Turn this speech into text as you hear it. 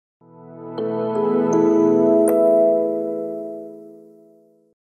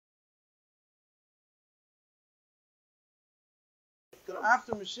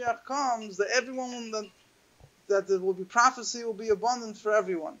after Moshiach comes, that everyone that there will be prophecy will be abundant for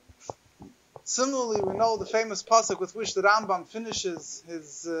everyone. Similarly, we know the famous pasuk with which the Rambam finishes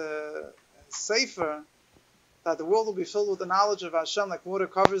his sefer, that the world will be filled with the knowledge of Hashem like water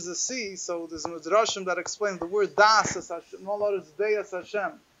covers the sea. So there's a midrashim that explains the word das as Hashem, no other as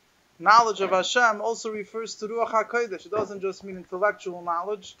Hashem. Knowledge of Hashem also refers to Ruach HaKodesh. It doesn't just mean intellectual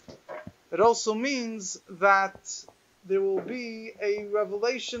knowledge. It also means that there will be a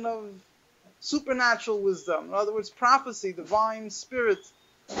revelation of supernatural wisdom. In other words, prophecy, divine spirit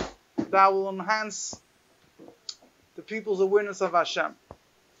that will enhance the people's awareness of Hashem.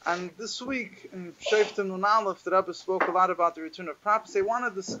 And this week, in Shoftim Nun Aleph, the Rebbe spoke a lot about the return of prophecy. I want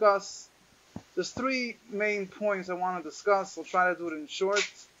to discuss, there's three main points I want to discuss. I'll try to do it in short.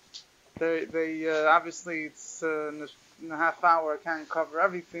 Obviously, it's in a half hour, I can't cover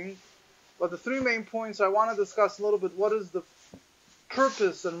everything. But the three main points I want to discuss a little bit: what is the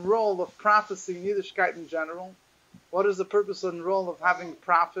purpose and role of prophecy in Yiddishkeit in general? What is the purpose and role of having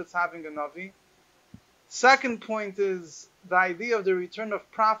prophets, having a Navi? Second point is the idea of the return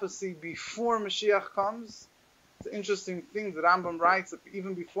of prophecy before Mashiach comes. It's an interesting thing. The Rambam writes that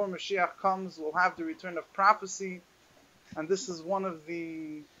even before Mashiach comes, we'll have the return of prophecy. And this is one of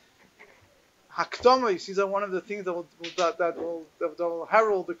the Hakdama, these are one of the things that will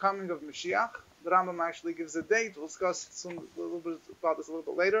herald the coming of Mashiach. The Rambam actually gives a date. We'll discuss a little bit about this a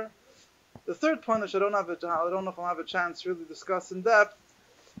little bit later. The third point, which I don't know if I'll have a chance to really discuss in depth,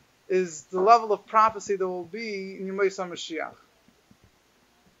 is the level of prophecy that will be in Yemei Mashiach.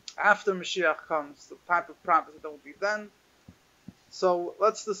 After Mashiach comes, the type of prophecy that will be then. So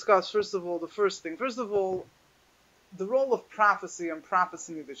let's discuss, first of all, the first thing. First of all, the role of prophecy and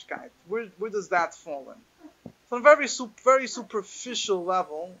prophecy in Yiddishkeit. Where does that fall in? So on a very superficial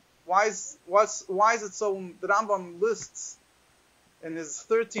level, why is it so? The Rambam lists in his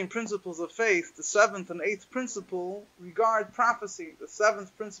 13 principles of faith, the 7th and 8th principle regard prophecy. The 7th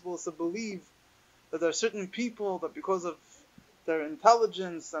principle is to believe that there are certain people that because of their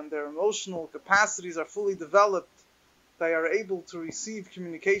intelligence and their emotional capacities are fully developed, they are able to receive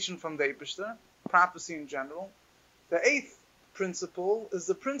communication from the Eibishter, prophecy in general. The 8th principle is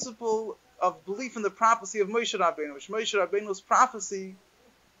the principle of belief in the prophecy of Moshe Rabbeinu, which Moshe Rabbeinu's prophecy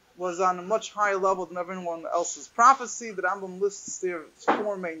was on a much higher level than everyone else's prophecy. The Rambam lists there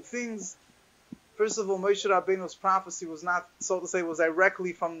four main things. First of all, Moshe Rabbeinu's prophecy was not, so to say, was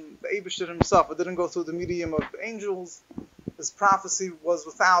directly from the Eibishter himself. It didn't go through the medium of angels. His prophecy was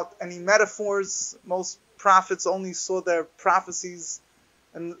without any metaphors. Most prophets only saw their prophecies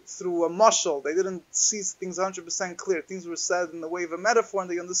and through a mashal. They didn't see things 100% clear. Things were said in the way of a metaphor, and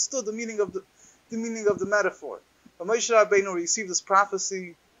they understood the meaning of the metaphor. But Moshe Rabbeinu received this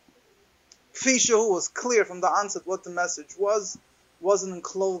prophecy. Fishahu was clear from the onset what the message was. Wasn't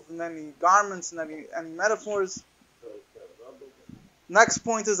enclosed in any garments and any metaphors. Next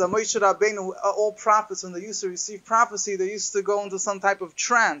point is that Moshe Rabbeinu, all prophets, when they used to receive prophecy, they used to go into some type of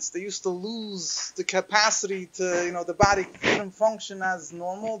trance. They used to lose the capacity to, the body couldn't function as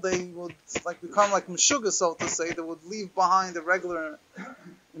normal. They would become like Meshuggah, so to say. They would leave behind the regular,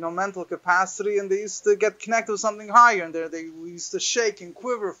 mental capacity, and they used to get connected with something higher. And they used to shake and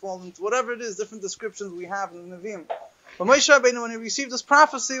quiver, fall into whatever it is, different descriptions we have in the Nevi'im. But Moshe Rabbeinu, when he received this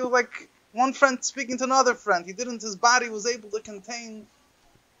prophecy, it was like one friend speaking to another friend. His body was able to contain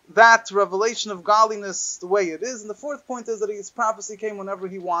that revelation of godliness the way it is. And the fourth point is that his prophecy came whenever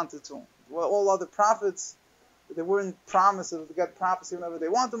he wanted to. Well, all other prophets, they weren't promised to get prophecy whenever they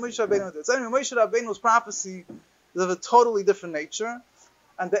wanted. Moshe Rabbeinu did. So anyway, Moshe Rabbeinu's prophecy is of a totally different nature.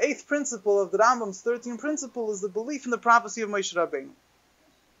 And the 8th principle of the Rambam's 13th principle is the belief in the prophecy of Moshe Rabbeinu.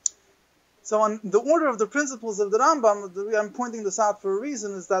 So on the order of the principles of the Rambam, I'm pointing this out for a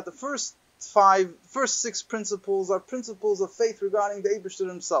reason, is that the first 6 principles are principles of faith regarding the Eibishter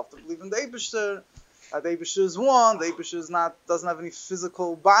himself. To believe in the Eibishter, the Eibishter is one, the Eibishter doesn't have any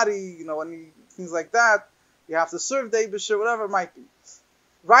physical body, any things like that. You have to serve the Eibishter, whatever it might be.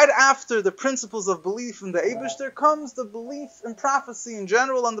 Right after the principles of belief in the Eibishter comes the belief in prophecy in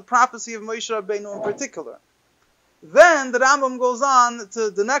general and the prophecy of Moshe Rabbeinu in particular. Then the Rambam goes on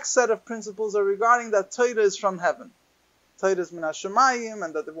to the next set of principles are regarding that Torah is from heaven. Torah is min hashamayim,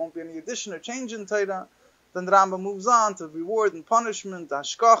 and that there won't be any addition or change in Torah. Then the Rambam moves on to reward and punishment, the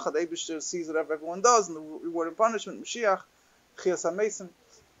hashkacha, the Eibishter sees whatever everyone does, and the reward and punishment, Moshiach, chiyas hamesim.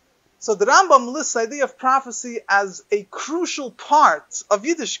 So the Rambam lists the idea of prophecy as a crucial part of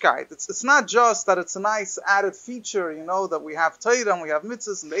Yiddishkeit. It's not just that it's a nice added feature, that we have Torah and we have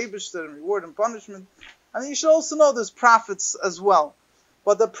mitzvahs and the Eibishter and reward and punishment. And you should also know there's prophets as well.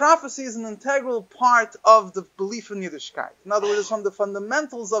 But the prophecy is an integral part of the belief in Yiddishkeit. In other words, it's from the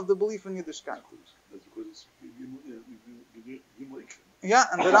fundamentals of the belief in Yiddishkeit. That's because it's Yeah,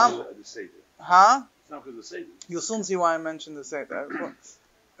 and the Rambam. Huh? It's not because of the Seder. You'll soon see why I mentioned the Seder.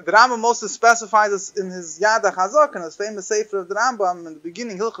 The Rambam mostly specifies this in his Yad HaChazak, in his famous Sefer of the Rambam, in the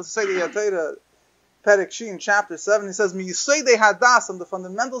beginning, Hilchos Seder Yatera, Perek Shi, in chapter 7, he says, Mi Yisodei Hadas, on the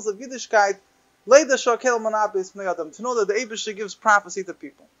fundamentals of Yiddishkeit, Leida Shokel Manabes Bnei Adam, to know that the Eibusher gives prophecy to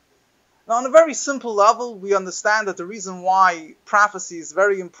people. Now, on a very simple level, we understand that the reason why prophecy is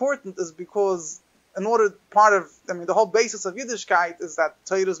very important is because the whole basis of Yiddishkeit is that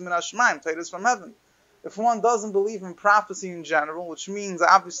Torah is min hashmayim, Torah is from heaven. If one doesn't believe in prophecy in general, which means,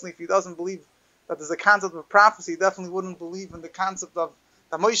 obviously, if he doesn't believe that there's a concept of prophecy, he definitely wouldn't believe in the concept of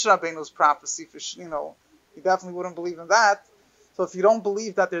the Moshe Rabbeinu's prophecy. He definitely wouldn't believe in that. So if you don't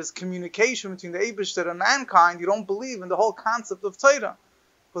believe that there's communication between the Eibishter and mankind, you don't believe in the whole concept of Torah.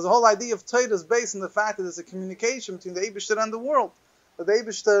 Because the whole idea of Torah is based on the fact that there's a communication between the Eibishter and the world. That the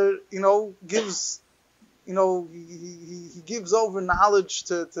Eibishter, gives, he gives over knowledge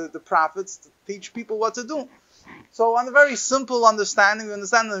to the prophets to teach people what to do. So on a very simple understanding, we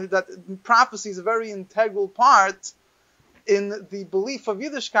understand that prophecy is a very integral part in the belief of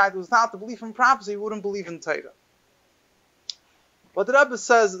Yiddishkeit. Without the belief in prophecy, you wouldn't believe in Torah. But the Rebbe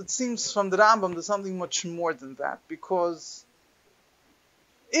says, it seems from the Rambam, there's something much more than that. Because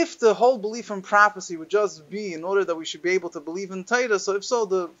if the whole belief in prophecy would just be in order that we should be able to believe in Torah, so if so,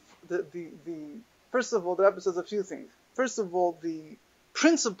 the first of all, the Rebbe says a few things. First of all, the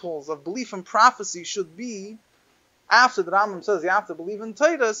principles of belief in prophecy should be, after the Rambam says you have to believe in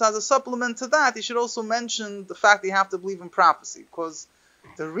Torah, so as a supplement to that, he should also mention the fact that you have to believe in prophecy. Because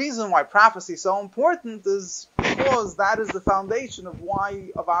the reason why prophecy is so important is because that is the foundation of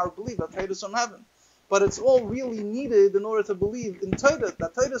our belief that Torah is from heaven. But it's all really needed in order to believe in Torah,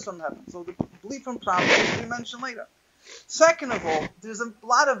 that Torah is from heaven. So the belief in prophecy will be mentioned later. Second of all, there's a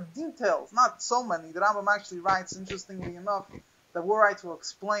lot of details, not so many. The Rambam actually writes, interestingly enough, that were I to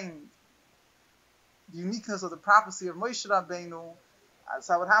explain the uniqueness of the prophecy of Moshe Rabbeinu,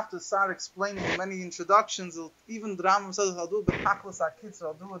 so I would have to start explaining many introductions. Even the Rambam says, I'll do it b'tachlis hakitzer,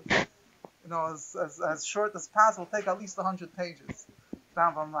 I'll do it, as short as possible. It'll take at least 100 pages.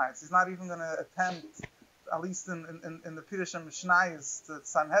 Rambam writes. He's not even going to attempt, at least in the Pirush and Mishnayos, the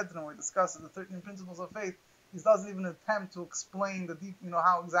Sanhedrin, where he discusses the 13 principles of faith. He doesn't even attempt to explain the deep,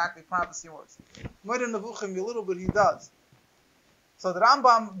 how exactly prophecy works. More in Nevuchim, a little bit he does. So the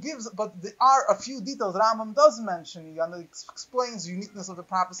Rambam gives, but there are a few details the Rambam does mention. He explains the uniqueness of the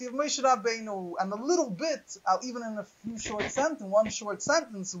prophecy of Moshe Rabbeinu, and a little bit, even in one short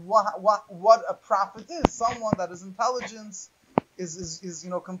sentence, what a prophet is. Someone that is intelligence is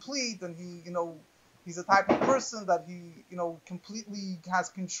complete, and he's a type of person that he completely has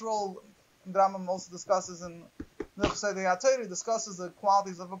control. The Rambam also discusses in Nechsei Deyateri, discusses the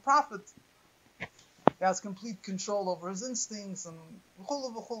qualities of a prophet. He has complete control over his instincts and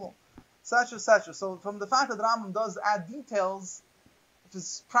v'chulu, etc. So from the fact that the Rambam does add details, if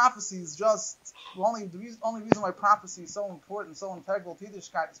his prophecy is just the only reason why prophecy is so important, so integral to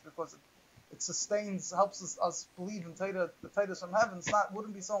Yiddishkeit is because it sustains, helps us believe in Torah, the Torah from heaven.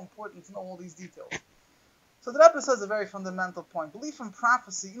 Wouldn't be so important to know all these details. So the Rebbe says a very fundamental point. Belief in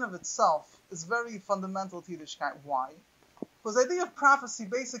prophecy in of itself is very fundamental to Yiddishkeit. Why? Because the idea of prophecy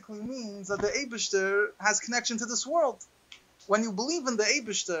basically means that the Eibishter has connection to this world. When you believe in the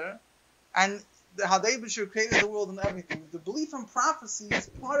Eibishter and how the Eibishter created the world and everything, the belief in prophecy is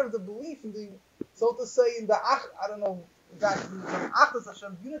part of the belief in the, so to say, in the I don't know exactly Achdas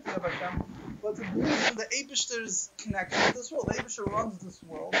Hashem, unity of Hashem, but the belief in the Eibishter's connection to this world. The Eibishter runs this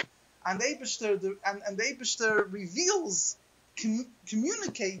world, and the Eibishter reveals,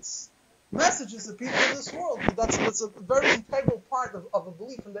 communicates messages to people in this world. That's a very integral part of a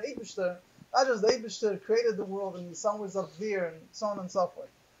belief in the Eibishter. Not just the Eibishter created the world and he's somewhere up there and so on and so forth.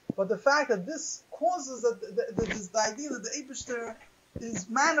 But the fact that this causes the idea that the Eibishter is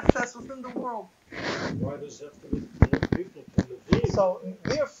manifest within the world. Why does it have to be more people from the being? So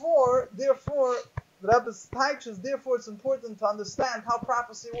therefore, the Rebbe's teaches, therefore it's important to understand how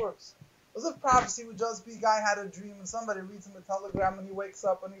prophecy works. As if prophecy would just be a guy had a dream and somebody reads him a telegram and he wakes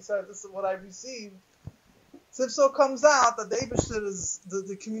up and he says, this is what I received. So if so comes out that the Eibishter is,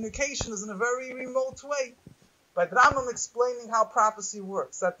 the communication is in a very remote way. By the Rambam explaining how prophecy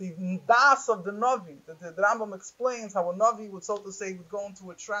works, that the das of the Navi, the Rambam explains how a Navi would, so to say, would go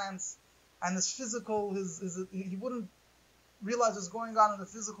into a trance and his physical, he wouldn't realize what's going on in the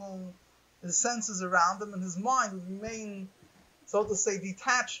physical, his senses around him, and his mind would remain, so to say,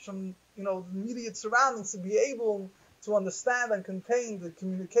 detached from the immediate surroundings to be able to understand and contain the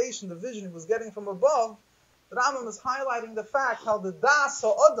communication, the vision he was getting from above, the Rambam is highlighting the fact how the das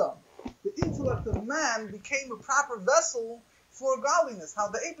ha'adam, the intellect of man, became a proper vessel for godliness. How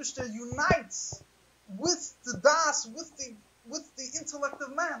the Eibishter unites with the das, with the intellect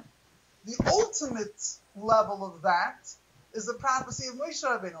of man. The ultimate level of that is the prophecy of Moshe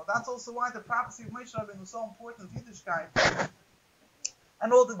Rabbeinu. That's also why the prophecy of Moshe Rabbeinu is so important in Yiddishkeit,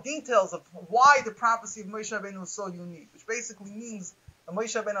 and all the details of why the prophecy of Moshe Rabbeinu is so unique, which basically means that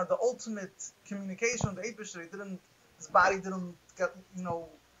Moshe Rabbeinu had the ultimate communication with the Eibishter. His body didn't get,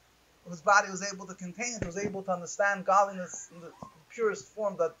 his body was able to contain it, was able to understand godliness in the purest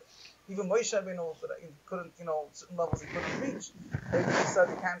form that even Moshe Rabbeinu couldn't, certain levels he couldn't reach. Maybe he said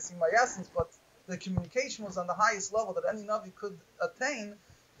he can't see my essence, but the communication was on the highest level that any Navi could attain.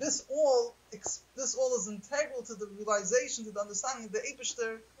 This all is integral to the realization, to the understanding that the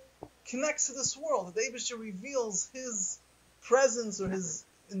Eibishter connects to this world. That the Eibishter reveals his presence or his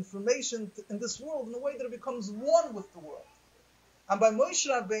information in this world in a way that it becomes one with the world. And by Moshe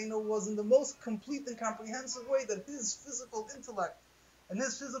Rabbeinu was in the most complete and comprehensive way that his physical intellect and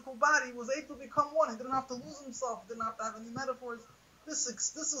his physical body was able to become one. He didn't have to lose himself. He didn't have to have any metaphors. This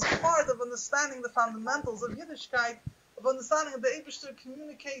is part of understanding the fundamentals of Yiddishkeit, of understanding that the Eibishter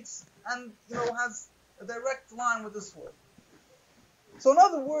communicates and has a direct line with this world. So in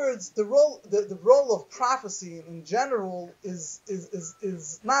other words, the role of prophecy in general is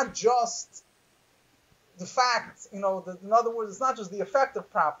not just the fact, in other words, it's not just the effect of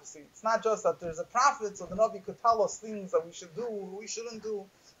prophecy. It's not just that there's a prophet, so the Navi could tell us things that we should do or we shouldn't do.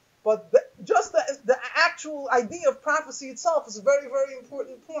 But the actual idea of prophecy itself is a very, very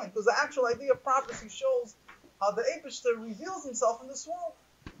important point, because the actual idea of prophecy shows how the Eibishter reveals himself in this world.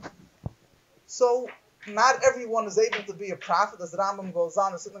 So not everyone is able to be a prophet. As the Rambam goes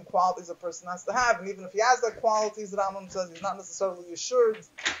on, there's certain qualities a person has to have, and even if he has that qualities, the Rambam says he's not necessarily assured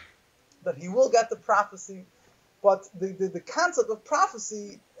that he will get the prophecy. But the concept of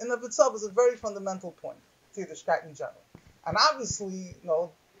prophecy in of itself is a very fundamental point to Yiddishkeit in general. And obviously,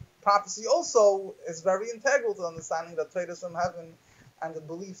 prophecy also is very integral to understanding that Torah is from heaven and the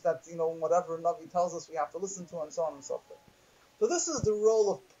belief that, whatever Navi tells us we have to listen to, and so on and so forth. So this is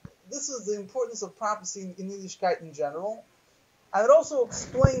the importance of prophecy in Yiddishkeit in general. And it also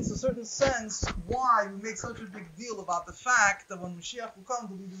explains, to a certain sense, why we make such a big deal about the fact that when Moshiach will come,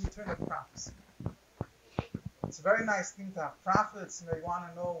 there will be the return of prophecy. It's a very nice thing to have prophets. You want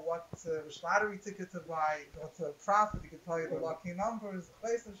to know what which lottery ticket to buy, go to a prophet, he can tell you the lucky numbers, the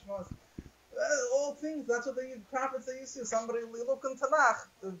place and shmos. All things, that's what prophets they used to. Somebody look in Tanakh.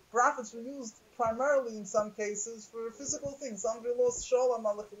 The prophets were used primarily in some cases for physical things. Somebody lost Sholem,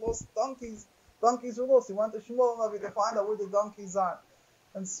 he lost donkeys. Donkeys were lost. He went to Shmuel Navi to find out where the donkeys are.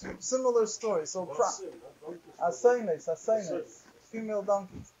 And similar stories. So, asenes, female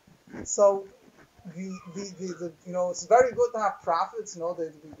donkeys. So, it's very good to have prophets,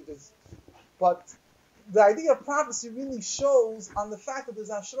 but the idea of prophecy really shows on the fact that there's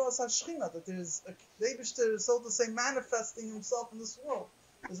Ashras HaShechina, that there's the Eibishter, so to say, manifesting himself in this world.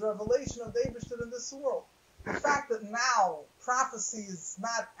 There's a revelation of the Eibishter in this world. The fact that now prophecy is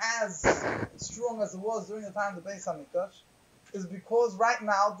not as strong as it was during the time of the Beis HaMikdash is because right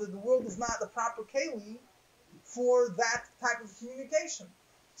now the world is not the proper keli for that type of communication.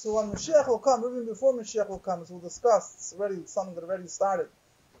 So when Moshiach will come, even before Moshiach will come, as we'll discuss, it's something that already started.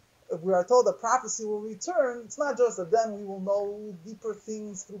 If we are told that prophecy will return, it's not just that then we will know deeper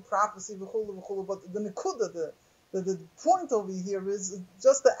things through prophecy, but the nekuda, the point over here is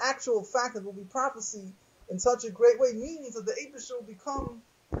just the actual fact that it will be prophecy in such a great way means that the Eibishter will become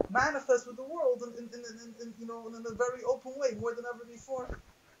manifest with the world in a very open way, more than ever before.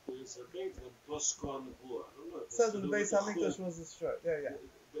 It says in the Beis HaMikdash was destroyed. Yeah.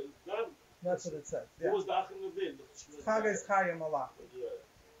 That's what it says. Yeah. Chages Chayim Malach.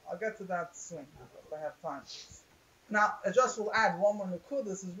 I'll get to that soon if I have time. Now, I just will add one more nekud.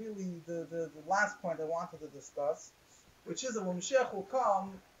 This is really the last point I wanted to discuss, which is that when Mashiach will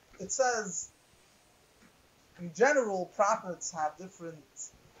come, it says, in general, prophets have different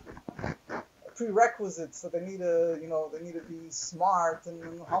prerequisites that they need to be smart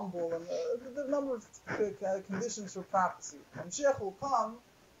and humble, and the number of conditions for prophecy. When Mashiach will come,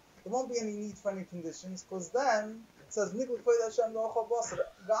 there won't be any need for any conditions, because then it says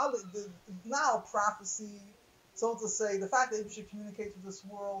now prophecy, so to say, the fact that we should communicate with this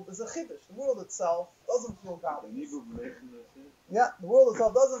world is a chiddush. The world itself doesn't feel godliness. Yeah, the world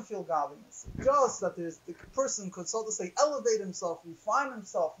itself doesn't feel godliness. Just that the person could, so to say, elevate himself, refine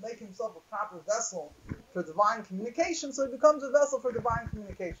himself, make himself a proper vessel for divine communication, so he becomes a vessel for divine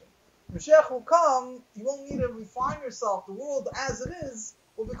communication. Moshiach will come, you won't need to refine yourself. The world as it is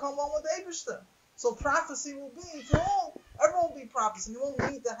will become one with the Eibishter. So prophecy will be for all. Everyone will be prophecy. You won't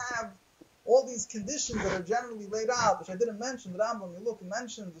need to have all these conditions that are generally laid out, which I didn't mention. The Rambam, you look, he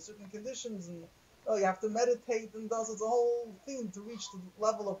mentioned the certain conditions, and you have to meditate and does it's a whole thing to reach the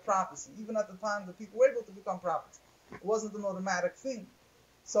level of prophecy. Even at the time the people were able to become prophets, it wasn't an automatic thing.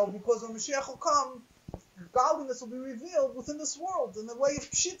 So because when Mashiach will come, godliness will be revealed within this world in the way of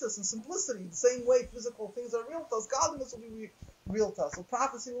pshitas and simplicity. The same way physical things are real to us, godliness will be real to us. So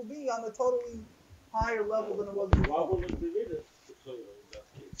prophecy will be on a totally higher level than it was before. Why will it be needed? In that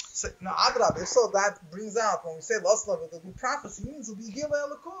case. No, Adrab, if so, that brings out, when we say Loslav, it'll be prophecy, it means it'll be Gilei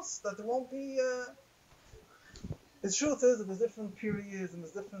Elokus, that there won't be, the truth is that there's different periods and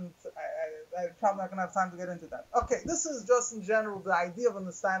there's different, I'm probably not going to have time to get into that. Okay, this is just in general the idea of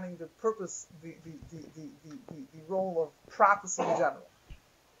understanding the purpose, the role of prophecy in general.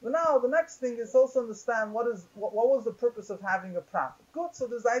 But now the next thing is also understand what was the purpose of having a prophet. Good, so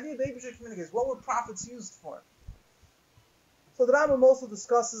there's the idea of the Abraham communicates. What were prophets used for? So the Rambam also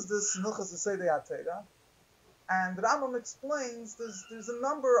discusses this in Hilchos Yesodei HaTorah, and the Rambam explains there's a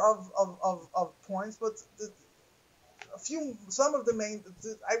number of points, but some of the main,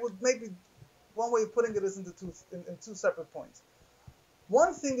 I would maybe, one way of putting it is in two separate points.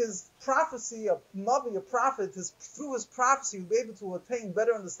 One thing is prophecy, a Navi, a prophet, through his prophecy, he'll be able to attain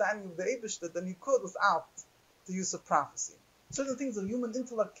better understanding of the Eibishter than he could without the use of prophecy. Certain things the human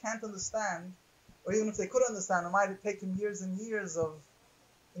intellect can't understand, or even if they could understand, it might take him years and years of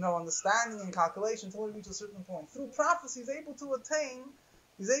understanding and calculation until he reaches a certain point. Through prophecy, he's able to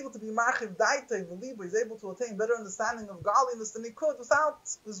be marchiv daitei v'liba, he's able to attain better understanding of godliness than he could without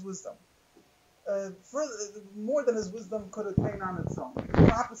his wisdom. More than his wisdom could attain on its own.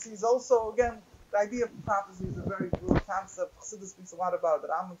 Prophecy is also, again, the idea of prophecy is a very broad concept. Chassidus speaks a lot about it, the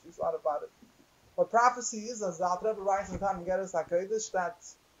Rambam speaks a lot about it. What prophecy is, as the Alter Rebbe writes in Tan Geras HaKodesh, that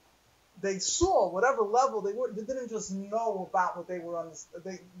they saw whatever level they were. They didn't just know about what they were on.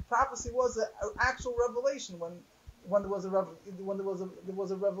 Prophecy was an actual revelation. When there was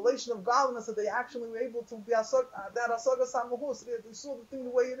a revelation of godliness, that they actually were able to be that asaga samahus. They saw the thing the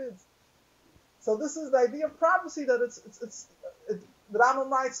way it is. So this is the idea of prophecy, that the Rambam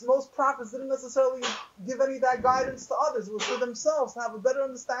writes, most prophets didn't necessarily give any of that guidance to others. It was for themselves to have a better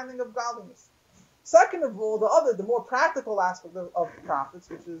understanding of godliness. Second of all, the more practical aspect of prophets,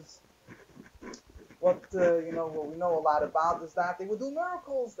 which is what we know a lot about, is that they would do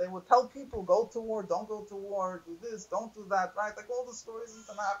miracles. They would tell people, go to war, don't go to war, do this, don't do that, right? Like all the stories in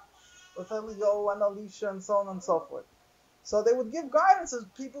Tanakh with Eliyahu and Elisha and so on and so forth. So they would give guidance as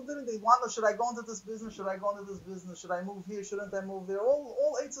people didn't. They wonder, should I go into this business? Should I go into this business? Should I move here? Shouldn't I move there?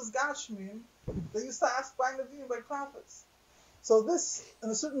 All Eitzes Gashmim, they used to ask by Nevi'im, by prophets. So this, in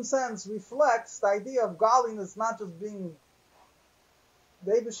a certain sense, reflects the idea of godliness not just being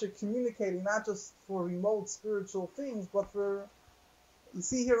the Eibusher communicating, not just for remote spiritual things, but for, you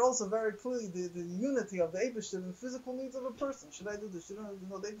see here also very clearly the unity of the Eibusher and the physical needs of a person. Should I do this? Shouldn't I do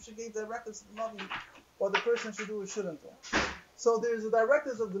this? The Eibusher gave directives to the Navi what the person should do or shouldn't do. So there's the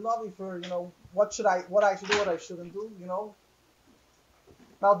directives of the Navi for, what I should do, what I shouldn't do,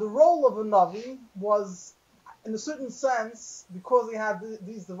 Now the role of a Navi was, in a certain sense, because he had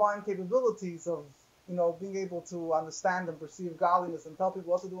these divine capabilities of, being able to understand and perceive godliness and tell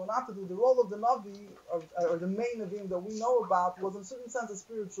people what to do and not to do, the role of the Navi, or the main Navim that we know about, was in a certain sense a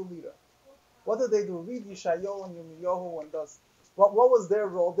spiritual leader. What did they do? Read Yeshayahu and Yirmiyahu and thus. What was their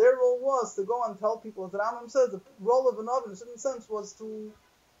role? Their role was to go and tell people, as the Rambam says, the role of a Navi in a certain sense was to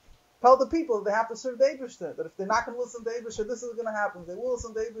tell the people that they have to serve the Eibusher, that if they're not going to listen to Eibusher, this is going to happen. If they will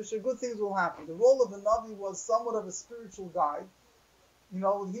listen to Eibusher, good things will happen. The role of a Navi was somewhat of a spiritual guide. He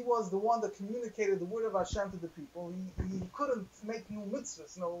was the one that communicated the word of Hashem to the people. He couldn't make new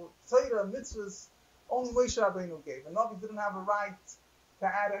mitzvahs. Torah mitzvahs only Moshe Rabbeinu gave. A Navi didn't have a right to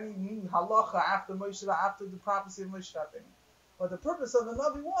add any new halacha after the prophecy of Moshe Rabbeinu. But the purpose of the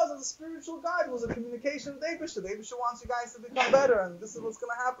Navi was, as a spiritual guide, was a communication with the Eibusher. The Eibusher wants you guys to become better, and this is what's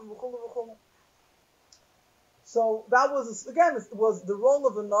going to happen. So that was, again, it was the role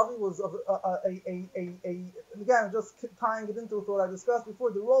of a Navi was of and again, just tying it into what I discussed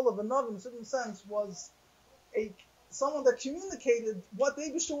before, the role of a Navi in a certain sense was someone that communicated what the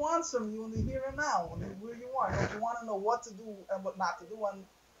Eibusher wants from you in the here and now, where you are. If you want to know what to do and what not to do, and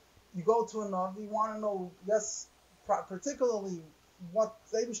you go to a Navi, you want to know, particularly what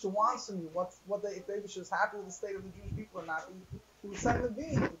the Eibusher wants from you, if the Eibusher is happy with the state of the Jewish people or not. He was sent to be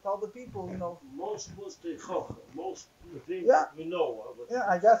to tell the people, Most was Teichacha. Most things we know.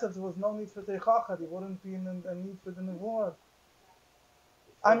 I guess if there was no need for Teichacha, there wouldn't be a need for the Nevuah.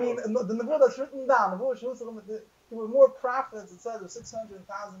 I mean, the Nebuah that's written down, there were more prophets, it says, there were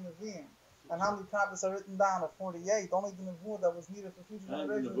 600,000 Nevi'im. And how many prophets are written down? Of 48. Only the Nebuah that was needed for future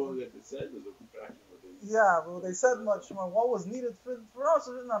generations. And the Nebuah that they said was a fraction of it. Yeah, but they said much more. What was needed for us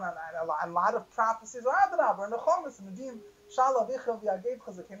was written on a lot of prophecies. We're in the Chomis, in the Nevi'im, Shala Vichav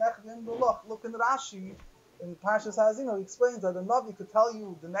Yagebcha Zekinech V'im B'loch. Look in Rashi, in Parshas Hazino, he explains that the Navi could tell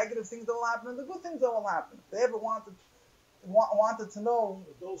you the negative things that will happen and the good things that will happen. If they ever wanted to know.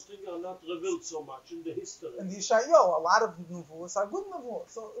 But those things are not revealed so much in the history. In the Yeshayahu, a lot of Nevuahs are good Nevuahs.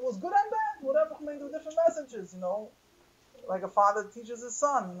 So it was good and bad, whatever, maybe there were different messages, Like a father teaches his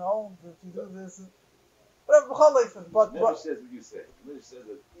son, if you do this, whatever, but Never says what you say. It never says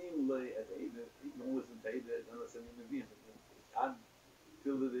that even at the even listen to Eida, and not sending the Nevi'im. And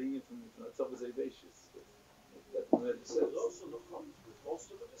till the Nevi'im from the top of the Beishis. That's what it says. There's also the Chametz, but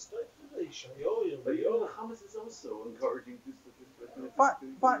most of it is straight to the Yeshayahu. But the Chametz is also encouraging this. Fine.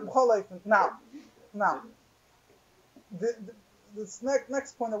 Now, this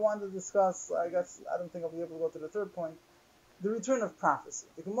next point I wanted to discuss, I don't think I'll be able to go to the third point, the return of prophecy.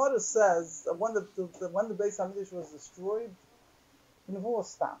 The Gemara says that when the Beis Hamikdash was destroyed, the Nebuah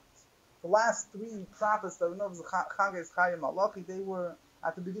stopped. The last three prophets that we know of Chagai, Chayim, Malachi, they were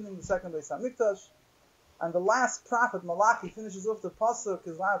at the beginning of the second Beis Hamikdash. And the last prophet, Malachi, finishes off the pasuk,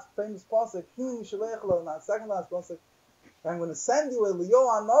 his last famous pasuk, second last pasuk. I'm going to send you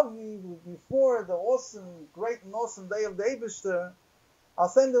Eliyahu Navi before the awesome, great and awesome day of the Eibishter. I'll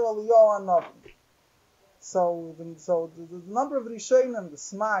send you Eliyahu Navi. So the number of Rishonim, the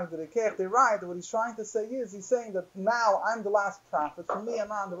Smag, the Rekech, they write that what he's trying to say is, he's saying that now I'm the last prophet. From me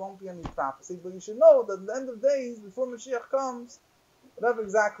and on, there won't be any prophecy. But you should know that at the end of days, before Moshiach comes, whatever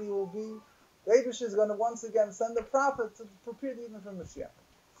exactly it will be, the Eibishter is going to once again send a prophet to prepare the evening for Moshiach.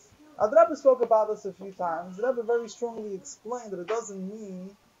 The Rebbe spoke about this a few times. The Rebbe very strongly explained that it doesn't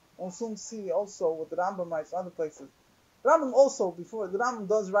mean, we'll soon see also what the Rambam writes in other places. The Rambam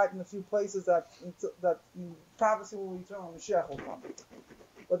does write in a few places that prophecy will return when Mashiach will come.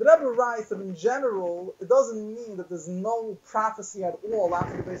 But the Rebbe writes that in general, it doesn't mean that there's no prophecy at all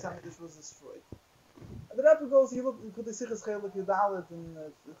after the Beis Hamikdash was destroyed. And the Rebbe goes, you could the Sichas Chelik Yudalit, and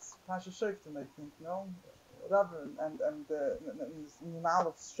it's Pasha Shoftim, I think, whatever, and in the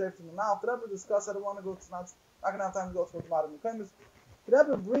Aleph, straight from the Aleph, the Rebbe discussed, I don't want to go, it's not going to have time to go through the modern Mekaymis. The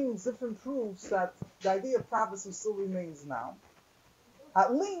Rebbe brings different proofs that the idea of prophecy still remains now.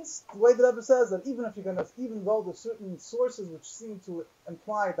 At least, the way the Rebbe says that even though there's certain sources which seem to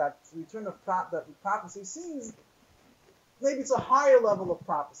imply that the return of prophecy sees, maybe it's a higher level of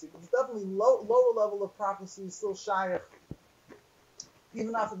prophecy, but it's definitely lower level of prophecy is still shaykh.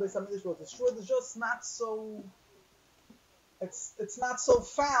 Even after the Beis Hamikdash was destroyed, it's just not so. It's not so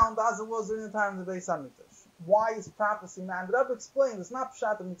found as it was during the time of the Beis Hamikdash. Why is prophecy now? And the Rebbe explains it's not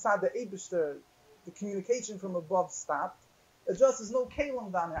pshat that mitzad the Eibishter, the communication from above stopped. It just is no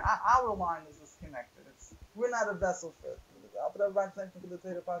kalim down here. Our line is disconnected. We're not a vessel for it.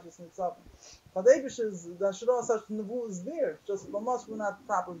 But the Eibishter, the Shirah such nevu is there. Just for us, we're not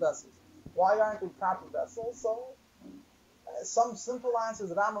proper vessels. Why aren't we proper vessels? So. Some simple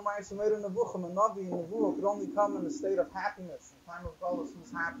answers. Rambam writes, "A nevuah could only come in a state of happiness. In time of Galus,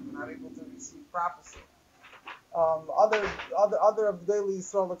 who's happy, not able to receive prophecy." Other of the daily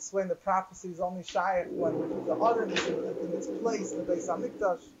Yisrael explain that prophecy is only shaykh when the Aron is in its place, the Beis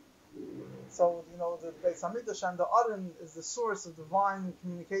Hamikdash. So the Beis Hamikdash and the Aron is the source of divine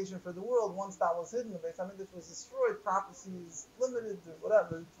communication for the world. Once that was hidden, the Beis Hamikdash was destroyed. Prophecy is limited,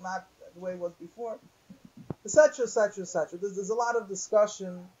 whatever. It's not the way it was before. Etc. There's a lot of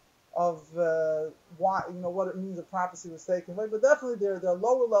discussion of why, what it means that prophecy was taken away, but definitely there are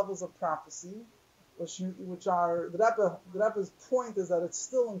lower levels of prophecy, which are the Rebbe's point is that it's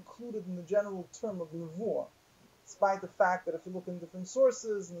still included in the general term of nevuah, despite the fact that if you look in different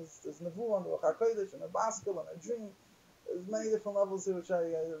sources, and there's nevuah and Ruach HaKodesh and a baskel and a dream, there's many different levels here which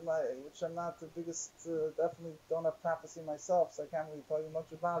I'm not the biggest. Definitely don't have prophecy myself, so I can't really tell you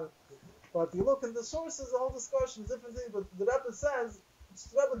much about it. But if you look in the sources, the whole discussion is different things. But the Rebbe says,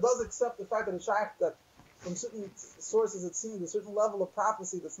 the Rebbe does accept the fact that it's shaykh, that from certain sources it seems a certain level of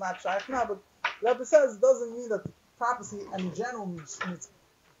prophecy that's not shaykh now. But the Rebbe says it doesn't mean that prophecy in general means,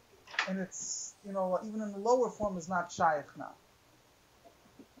 and it's even in the lower form is not shaykh now.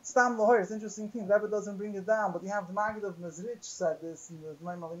 Stam Lohoyer, it's an interesting thing. The Rebbe doesn't bring it down, but you have the Maggid of Mezrich said this, and the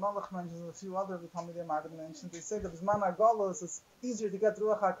Maim Ali Malach mentions, and a few other of the Talmidei Maggid mentioned. They say that Bizman HaGolus is easier to get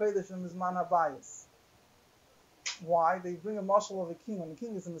Ruach HaKodesh than Bizman HaBayis. Why? They bring a mashal of a king. When the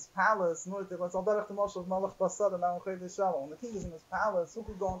king is in his palace, let's all derech the mashal of Malach Basad and Chodesh Shalom. When the king is in his palace, who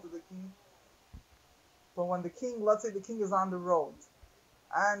could go into the king? But when the king, let's say the king is on the road,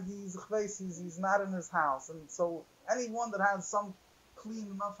 and he's not in his house, and so anyone that has some clean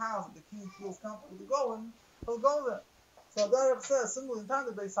enough house that the king feels comfortable to go in, he'll go there. So Derek says, similarly in time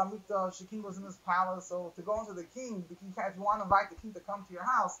the Beis Hamikdash, the king was in his palace, so to go into the king, if you want to invite the king to come to your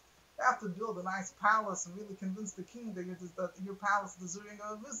house, you have to build a nice palace and really convince the king that your palace is deserving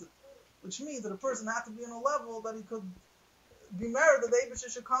of a visit. Which means that a person had to be on a level that he could be married, that the Eibusher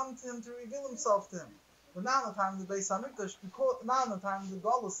should come to him to reveal himself to him. But now in the time of the Beis Hamikdash, now in the time of the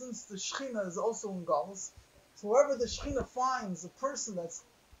Galus, since the Shechina is also in Galus, so wherever the Shechina finds a person that's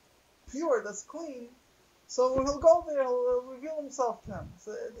pure, that's clean, so he'll go there, he'll reveal himself to him.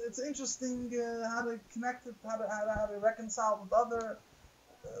 So it's interesting how to connect it, how to reconcile with other.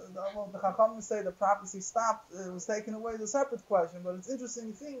 The Chachamim say the prophecy stopped, it was taken away, is a separate question, but it's an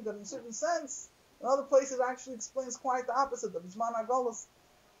interesting thing that in a certain sense, in other places it actually explains quite the opposite. That Bisman HaGolos,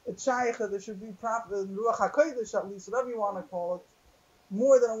 it's shaykh, there should be prophet, in Ruach HaKodesh at least, whatever you want to call it,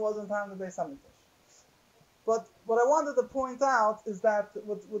 more than it was in time of the Beis Hamikdash. But what I wanted to point out is that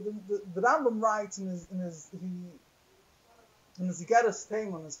what the Rambam writes in his Igeres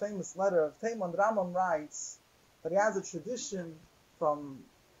Teimon, his famous letter of Teimon, the Rambam writes that he has a tradition from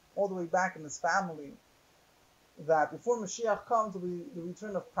all the way back in his family that before Moshiach comes will be the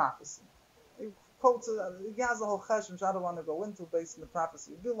return of prophecy. He quotes it, he has a whole chesed which I don't want to go into based on the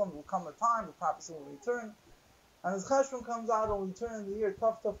prophecy of Bilam. Will come a time the prophecy will return, and his chesed comes out, it will return in the year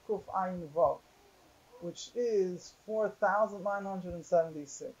Tov Tov Kuf Ayin Vav, which is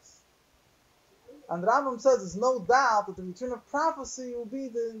 4,976. And the Rambam says there's no doubt that the return of prophecy will be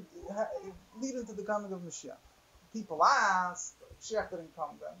the leading to the coming of Mashiach. People ask, Mashiach didn't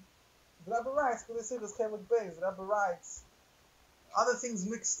come then. The Rebbe writes, but they say this Chelik Beis, the Rebbe writes, other things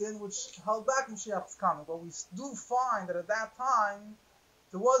mixed in which held back Mashiach's coming. But we do find that at that time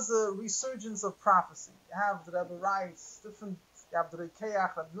there was a resurgence of prophecy. You have the Rebbe writes, different, you have the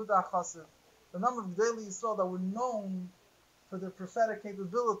Rekeach, the Yudah Chassid, the number of Gedolei Yisrael that were known for their prophetic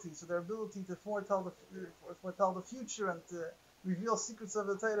capabilities, so their ability to foretell the future and to reveal secrets of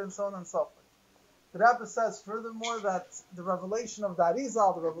the Torah and so on and so forth. The Rebbe says furthermore that the revelation of the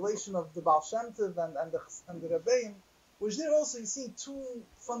Arizal, the revelation of the Baal Shem Tov and the Rebbeim, which there also you see two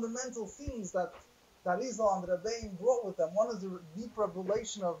fundamental things that the Arizal and the Rebbeim brought with them. One is the deep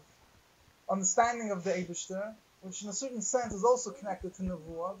revelation of understanding of the Eibishter, which in a certain sense is also connected to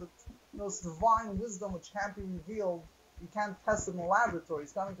Nevuah, that it's divine wisdom which can't be revealed, you can't test it in a laboratory,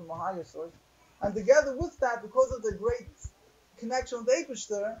 it's coming from a higher source. And together with that, because of the great connection with the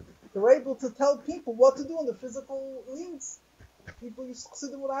Eibishter, they were able to tell people what to do in the physical needs. People used to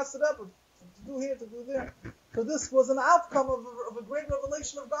sit and would ask it up, to do here, to do there. So this was an outcome of a great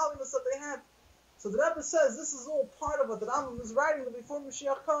revelation of godliness that they had. So the Rebbe says this is all part of what the Rambam is writing, that before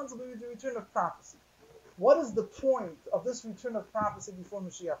Mashiach comes will be the return of prophecy. What is the point of this return of prophecy before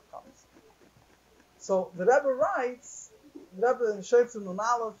Mashiach comes? So the Rebbe writes, the Rebbe in Shoftim Nun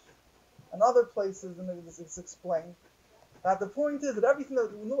Aleph and other places, and it's explained, that the point is that everything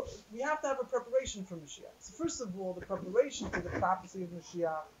that we have to have a preparation for Mashiach. So first of all, the preparation for the prophecy of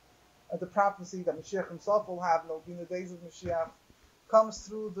Mashiach, and the prophecy that Mashiach himself will have, will be in the days of Mashiach, comes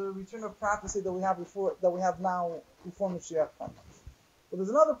through the return of prophecy that we have now before Mashiach comes. But there's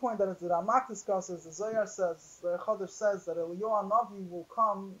another point that the Ramak discusses, the Zohar says, the Chodesh says that Eliyahu Navi will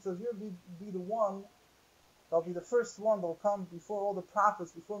come, says you'll be the one, that'll be the first one that will come before all the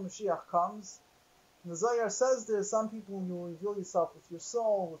prophets, before Mashiach comes. And the Zohar says there, some people you will reveal yourself with your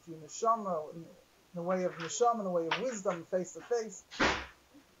soul, with your neshama, in the way of neshama, in the way of wisdom, face to face.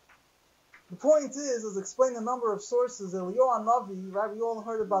 The point is, as explained in a number of sources, Eliyahu Navi, right? We all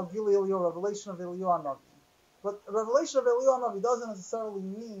heard about Gilui Eliyahu, revelation of Eliyahu Navi. But a revelation of Eliyahu Navi doesn't necessarily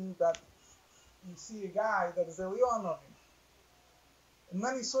mean that you see a guy that is Eliyahu Navi. In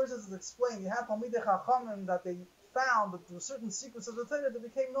many sources it's explained, you have Talmidei Chachamim that they found that there were certain secrets of the Torah that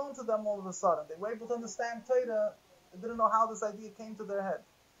became known to them all of a sudden. They were able to understand Torah, they didn't know how this idea came to their head.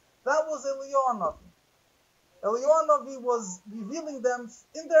 That was Eliyahu Navi. Eliyahu Navi was revealing them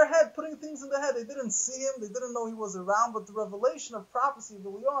in their head, putting things in their head. They didn't see him, they didn't know he was around, but the revelation of prophecy of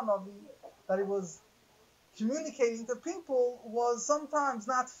Eliyahu Navi, that he was communicating to people, was sometimes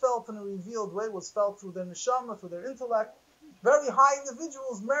not felt in a revealed way, was felt through their neshama, through their intellect. Very high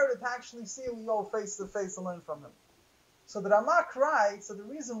individuals merited to actually see Eliyahu face to face and learn from him. So the Ramak writes that the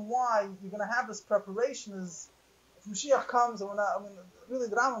reason why you're going to have this preparation is if Mashiach comes, and really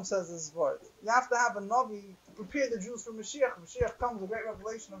the Rambam says this word. You have to have a Navi to prepare the Jews for Mashiach. Mashiach comes, a great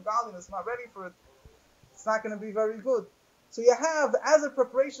revelation of godliness, not ready for it. It's not going to be very good. So you have, as a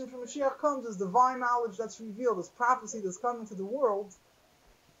preparation for Mashiach comes, is divine knowledge that's revealed, this prophecy that's coming to the world.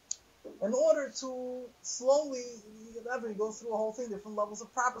 in order to slowly, whatever, you go through a whole thing, different levels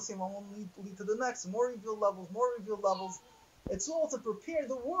of prophecy, and one will lead to the next, more revealed levels. It's all to prepare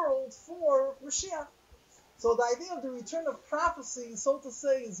the world for Moshiach. So the idea of the return of prophecy, so to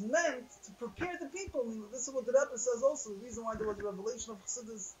say, is meant to prepare the people. I mean, this is what the Rebbe says also. The reason why there was a revelation of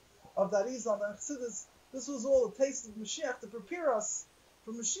Chassidus, of that Arizal and Chassidus, this was all a taste of Mashiach to prepare us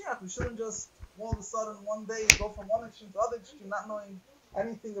for Mashiach. We shouldn't just all of a sudden one day go from one extreme to the other extreme, not knowing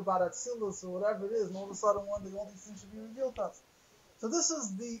anything about Atzilus or whatever it is, and all of a sudden one day all these things should be revealed to us. So this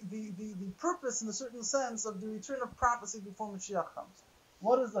is the purpose, in a certain sense, of the return of prophecy before Mashiach comes.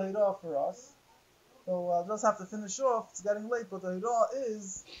 What is the Hirah for us? So I'll just have to finish off. It's getting late, but the Hirah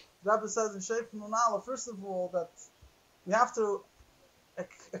is, the Rebbe says in Sheif Nunala, first of all, that we have to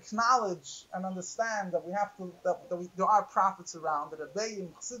acknowledge and understand that we have to there are prophets around, the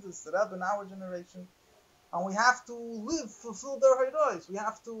Rebbeim, Chassidus, the Rebbe in our generation, and we have to fulfill their Hirahs. We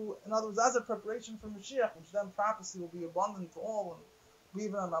have to, in other words, as a preparation for Mashiach, which then prophecy will be abundant to all and be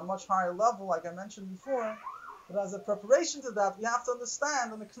even on a much higher level, like I mentioned before. But as a preparation to that, we have to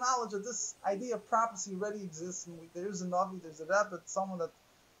understand and acknowledge that this idea of prophecy already exists. And there is a Navi, there's a Rebbe, someone that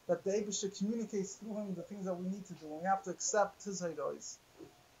the Eibusha communicates through him the things that we need to do. And we have to accept his Heidois.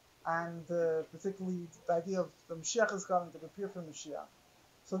 And particularly the idea of the Mashiach is coming to prepare for Mashiach.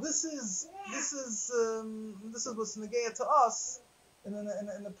 So this is what's negaya to us in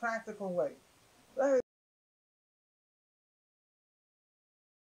a practical way.